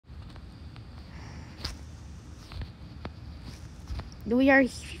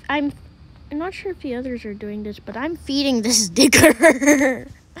I'm not sure if the others are doing this, but I'm feeding this digger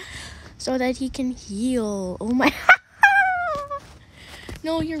so that he can heal. Oh my.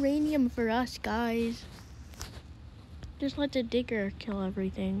 No uranium for us, guys. Just let the digger kill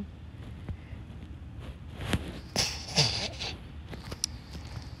everything.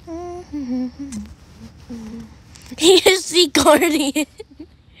 He is the guardian.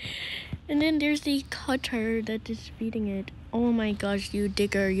 And then there's the cutter that is feeding it. Oh my gosh, you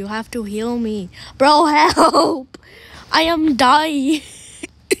digger, you have to heal me. Bro, help! I am dying.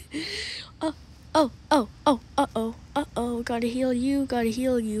 Oh. Gotta heal you,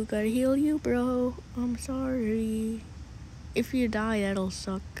 bro. I'm sorry. If you die, that'll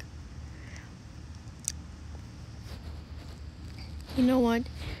suck. You know what?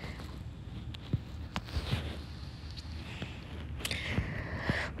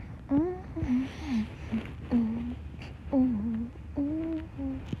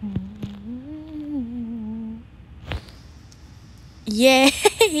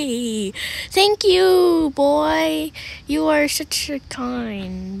 Yay! Thank you, boy. You are such a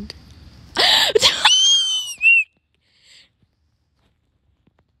kind.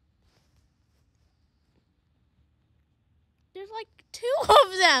 There's like 2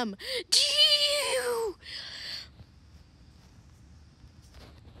 of them.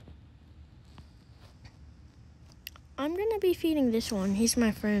 I'm gonna be feeding this one. He's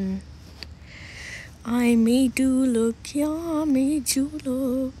my friend. I made you look, yeah, I made you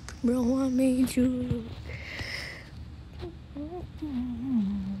look, bro, I made you look.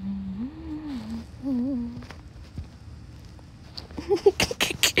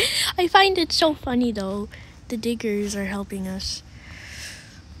 I find it so funny though. The diggers are helping us.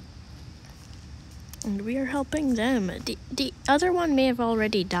 And we are helping them. The other one may have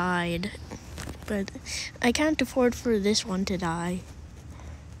already died. But I can't afford for this one to die.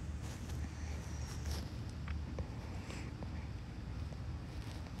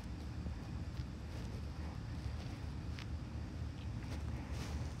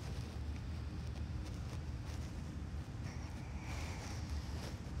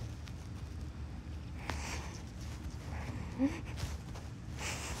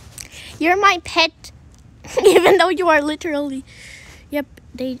 You're my pet. Even though you are literally... Yep,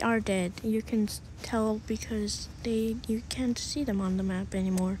 they are dead. You can tell because you can't see them on the map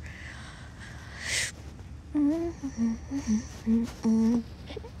anymore.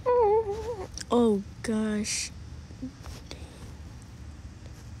 Oh gosh.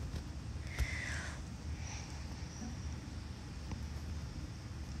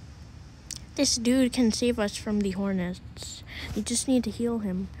 This dude can save us from the hornets. We just need to heal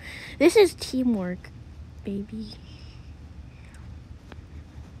him. This is teamwork, baby.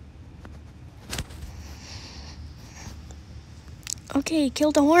 Okay,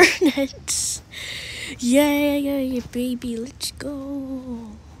 kill the hornets. Yeah, baby. Let's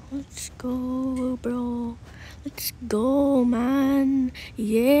go. Let's go, bro. Let's go, man.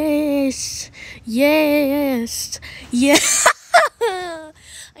 Yes. Yeah.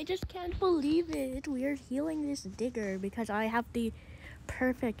 I just can't believe it. We are healing this digger because I have the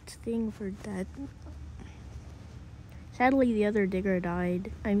perfect thing for that. Sadly, the other digger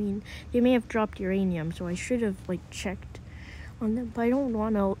died. I mean, they may have dropped uranium, so I should have checked on them. But I don't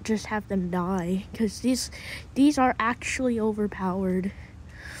want to just have them die because these are actually overpowered.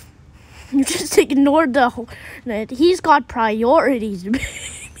 You just ignored the whole. He's got priorities.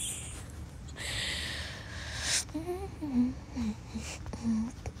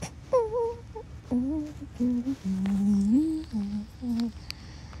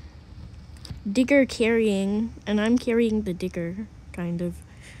 Digger carrying, and I'm carrying the digger, kind of.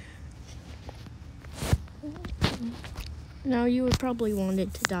 Now you would probably want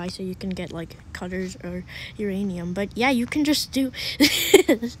it to die so you can get cutters or uranium, but yeah, you can just do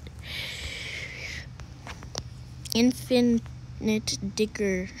infinite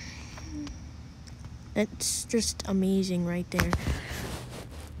digger. That's just amazing right there.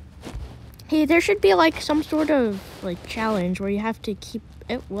 Hey, there should be some sort of challenge where you have to keep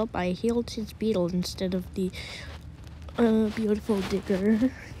it. Well, I healed his beetle instead of the beautiful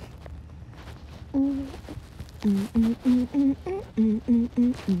digger.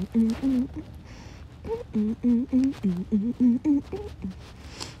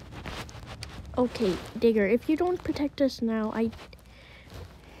 Okay, digger, if you don't protect us now,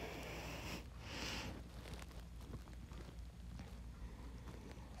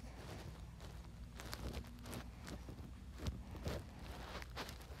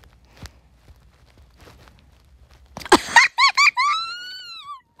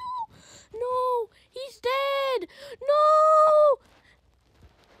 No, he's dead. No.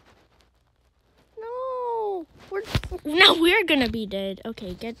 Now we're gonna be dead.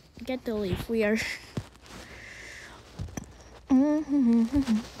 Okay, get the leaf. We are.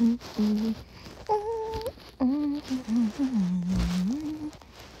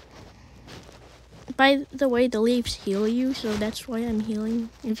 By the way, the leaves heal you, so that's why I'm healing.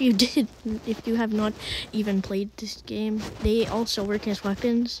 If you have not even played this game, they also work as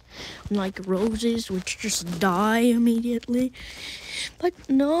weapons, unlike roses, which just die immediately. But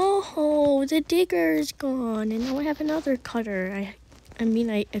no, the digger is gone, and now I have another cutter.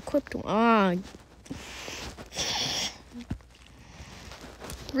 I equipped one. Ah,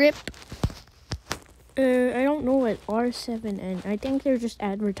 rip. I don't know what R7N. I think they're just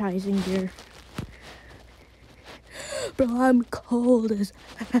advertising gear. Bro, I'm cold as.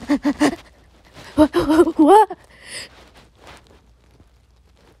 What?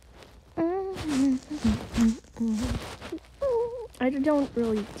 I don't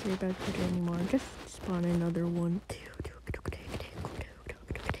really care about it anymore. Just spawn another one.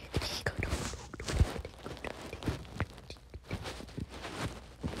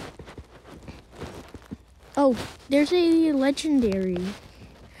 Oh, there's a legendary.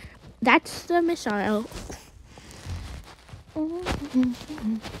 That's the missile.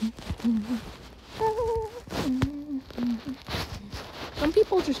 Some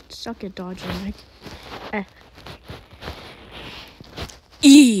people just suck at dodging. Like,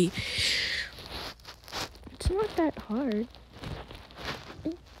 E. It's not that hard.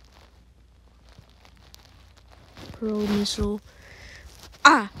 Pro missile.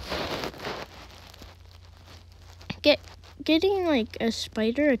 Ah. Getting like a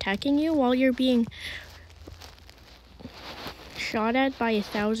spider attacking you while you're being shot at by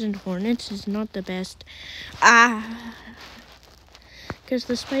 1,000 hornets is not the best. Ah. Because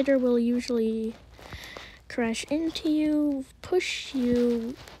the spider will usually crash into you, push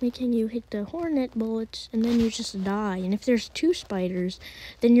you, making you hit the hornet bullets, and then you just die. And if there's 2 spiders,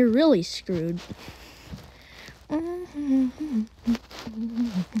 then you're really screwed.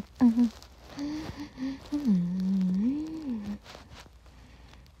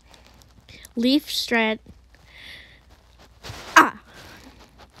 Leaf strat. Ah.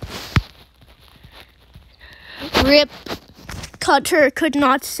 Rip. Cutter could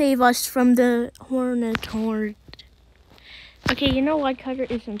not save us from the hornet horde. Okay, you know what? Cutter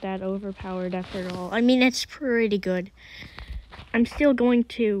isn't that overpowered after all. I mean, it's pretty good. I'm still going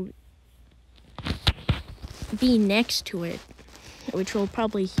to be next to it, which will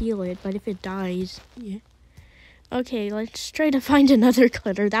probably heal it, but if it dies, yeah. Okay, let's try to find another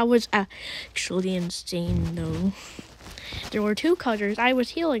cutter. That was actually insane, though. There were 2 cutters. I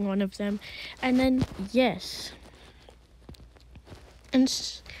was healing one of them, and then, yes. And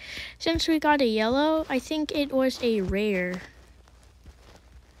since we got a yellow, I think it was a rare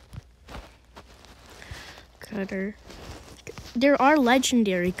cutter. There are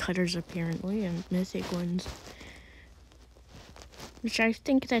legendary cutters, apparently, and mythic ones. Which I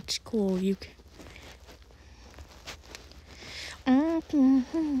think that's cool. You can...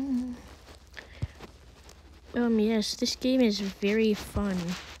 yes, this game is very fun.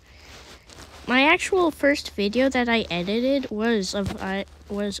 My actual first video that I edited was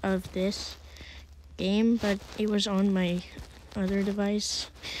of this game, but it was on my other device,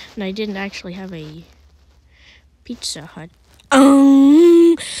 and I didn't actually have a Pizza Hut.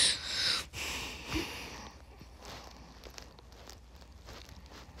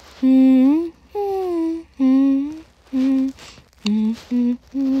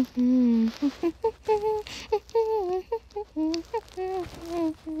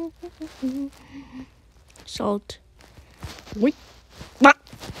 Salt. Wait.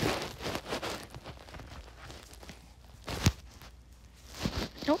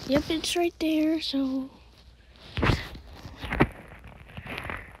 Oh, yep, it's right there, so...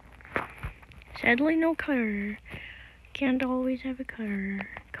 Sadly, no cutter. Can't always have a cutter.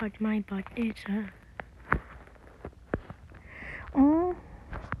 Cut my butt, it's a... Oh.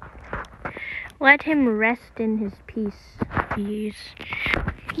 Let him rest in his peace, please.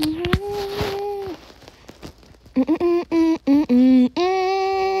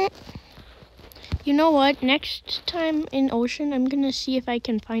 You know what? Next time in Ocean, I'm gonna see if I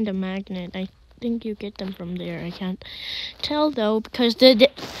can find a magnet. I think you get them from there. I can't tell though, because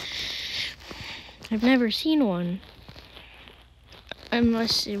I've never seen one.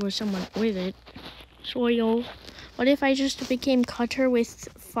 Unless it was someone with it. Soil. What if I just became cutter with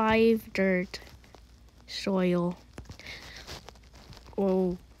 5 dirt? Soil.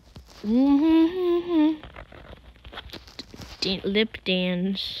 Whoa. Lip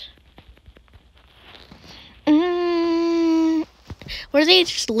dance. Were they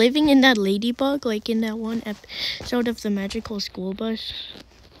just living in that ladybug, like in that one episode of the Magical School Bus,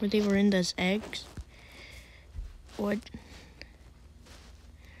 where they were in those eggs? What?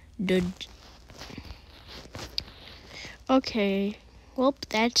 Okay, well,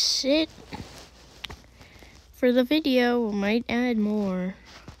 that's it for the video. We might add more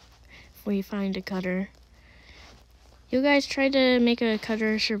if we find a cutter. You guys try to make a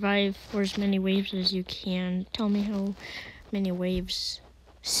cutter survive for as many waves as you can. Tell me how many waves.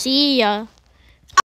 See ya!